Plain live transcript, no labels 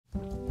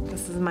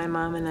This is my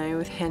mom and I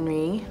with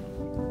Henry.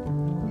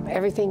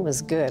 Everything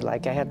was good.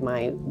 Like, I had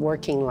my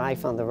working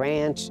life on the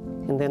ranch,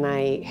 and then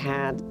I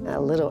had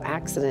a little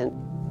accident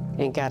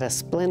and got a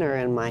splinter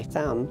in my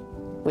thumb,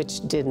 which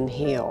didn't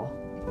heal.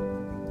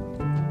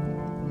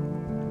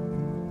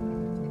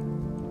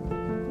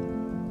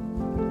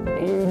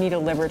 You need a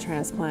liver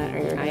transplant or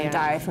you're going to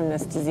die from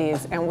this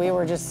disease. And we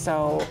were just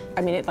so,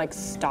 I mean, it like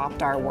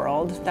stopped our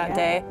world that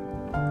day.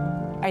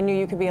 I knew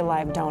you could be a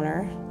live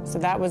donor. So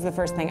that was the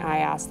first thing I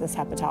asked this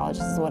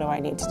hepatologist is, what do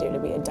I need to do to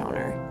be a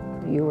donor?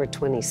 You were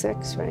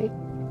 26, right?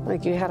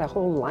 Like, you had a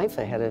whole life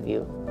ahead of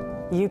you.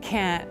 You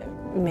can't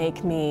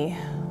make me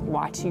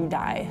watch you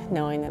die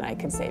knowing that I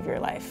could save your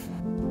life.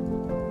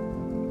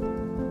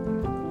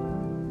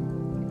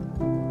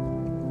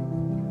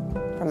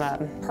 From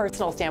a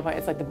personal standpoint,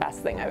 it's like the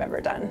best thing I've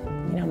ever done.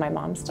 You know, my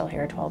mom's still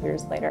here 12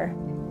 years later.